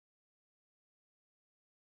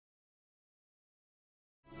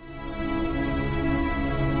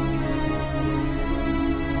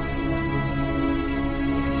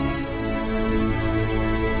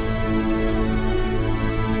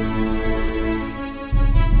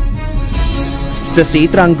The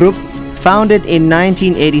Seatrang Group, founded in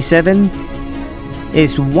 1987,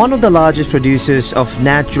 is one of the largest producers of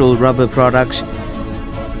natural rubber products,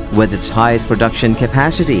 with its highest production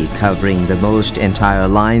capacity covering the most entire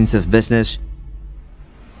lines of business.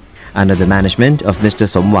 Under the management of Mr.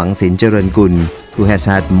 Somwang Sincharoenkoon, who has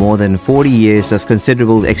had more than 40 years of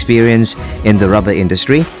considerable experience in the rubber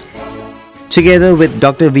industry, together with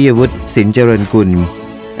Dr. Viyavut Sincharoenkoon,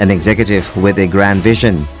 an executive with a grand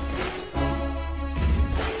vision.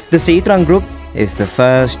 The Seatrang Group is the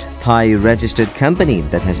first Thai-registered company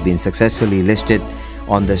that has been successfully listed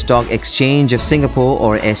on the Stock Exchange of Singapore,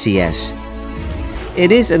 or SES.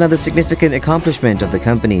 It is another significant accomplishment of the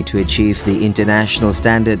company to achieve the international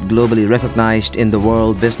standard globally recognized in the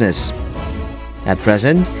world business. At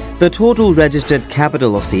present, the total registered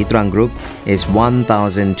capital of Seatrang Group is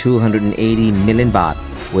 1,280 million baht,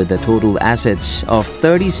 with the total assets of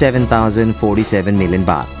 37,047 million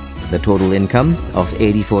baht, the total income of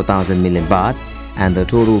 84,000 million baht, and the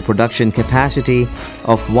total production capacity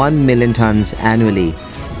of 1 million tons annually.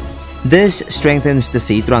 This strengthens the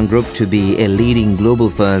Seatrang Group to be a leading global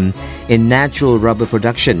firm in natural rubber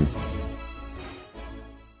production.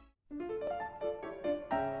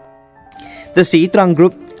 The Seatrang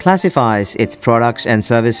Group classifies its products and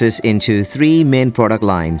services into three main product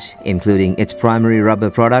lines, including its primary rubber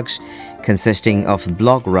products consisting of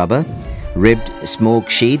block rubber, ribbed smoke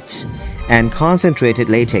sheets, and concentrated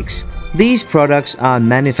latex. These products are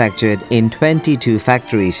manufactured in 22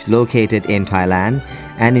 factories located in Thailand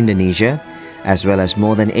and Indonesia, as well as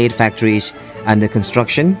more than 8 factories under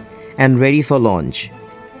construction and ready for launch.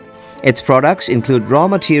 Its products include raw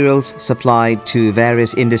materials supplied to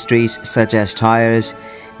various industries such as tires,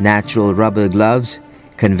 natural rubber gloves,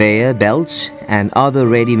 conveyor belts, and other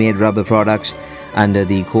ready-made rubber products under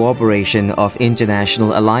the cooperation of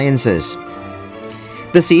international alliances.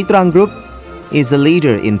 The Seatrang Group is a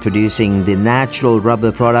leader in producing the natural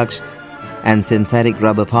rubber products and synthetic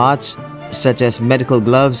rubber parts such as medical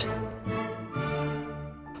gloves,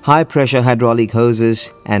 high-pressure hydraulic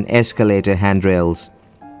hoses, and escalator handrails.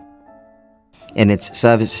 In its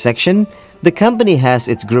service section, the company has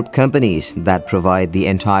its group companies that provide the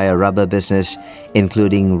entire rubber business,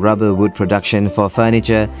 including rubber wood production for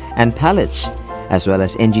furniture and pallets, as well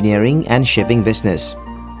as engineering and shipping business.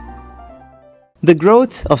 The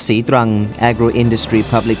growth of Seatrang Agro Industry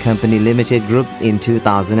Public Company Limited Group in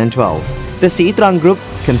 2012. The Seatrang Group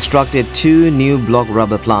constructed 2 new block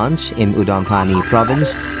rubber plants in Udon Thani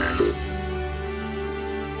Province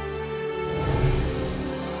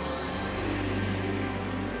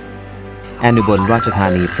and Ubon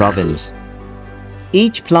Ratchathani Province.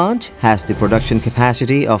 Each plant has the production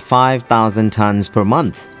capacity of 5,000 tons per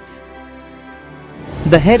month.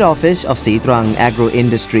 The head office of Seatrang Agro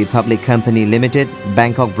Industry Public Company Limited,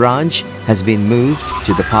 Bangkok branch, has been moved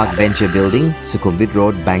to the Park Venture Building, Sukhumvit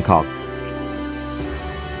Road, Bangkok.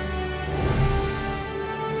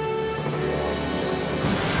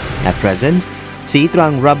 At present,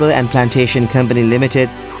 Seatrang Rubber and Plantation Company Limited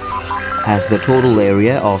has the total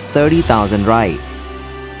area of 30,000 rai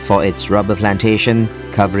for its rubber plantation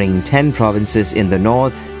covering 10 provinces in the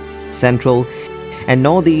north, central, and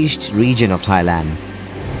northeast region of Thailand.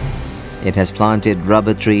 It has planted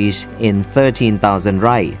rubber trees in 13,000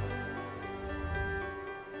 rai.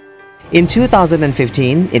 In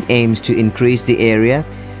 2015, it aims to increase the area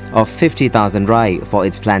of 50,000 rai for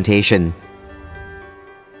its plantation.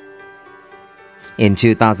 In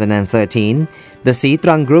 2013, the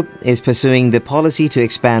Seatrang Group is pursuing the policy to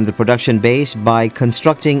expand the production base by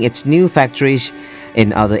constructing its new factories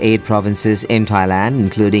in other 8 provinces in Thailand,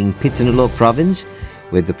 including Phitsanulok Province,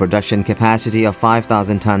 with the production capacity of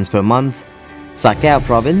 5,000 tons per month, Sakeo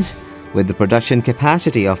Province, with the production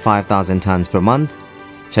capacity of 5,000 tons per month,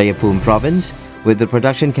 Chayapum Province, with the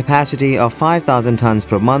production capacity of 5,000 tons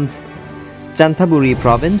per month, Chanthaburi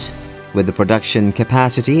Province, with the production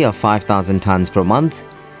capacity of 5,000 tons per month,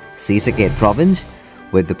 Srisaket Province,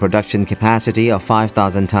 with the production capacity of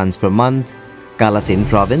 5,000 tons per month, Kalasin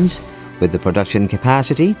Province, with the production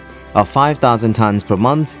capacity of 5,000 tons per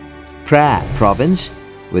month, Phra Province,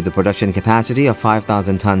 with the production capacity of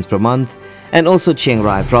 5,000 tons per month, and also Chiang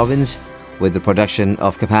Rai Province, with the production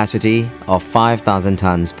of capacity of 5,000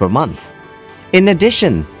 tons per month. In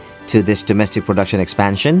addition to this domestic production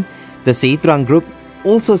expansion, the Seatrang Group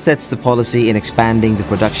also sets the policy in expanding the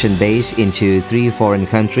production base into 3 foreign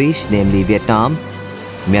countries, namely Vietnam,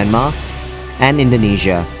 Myanmar, and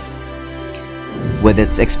Indonesia. With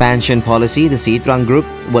its expansion policy, the Seatrang Group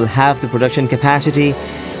will have the production capacity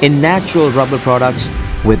in natural rubber products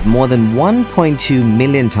with more than 1.2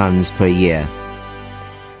 million tons per year.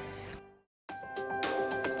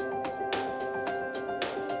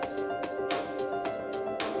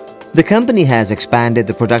 The company has expanded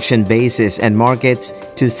the production bases and markets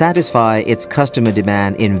to satisfy its customer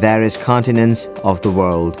demand in various continents of the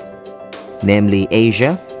world, namely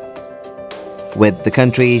Asia, with the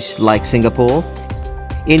countries like Singapore,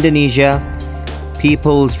 Indonesia,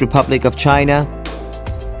 People's Republic of China,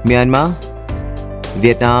 Myanmar,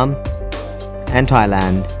 Vietnam, and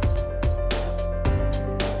Thailand,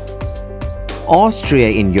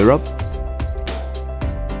 Austria in Europe,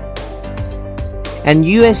 and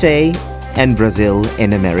USA and Brazil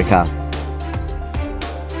in America.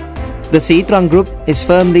 The Seatrang Group is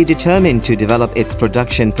firmly determined to develop its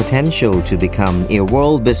production potential to become a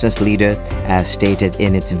world business leader, as stated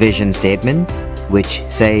in its vision statement, which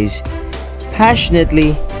says,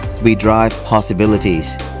 "Passionately, we drive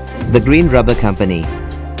possibilities, the Green Rubber Company."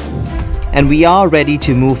 And we are ready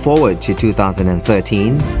to move forward to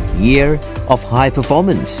 2013, year of high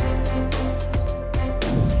performance.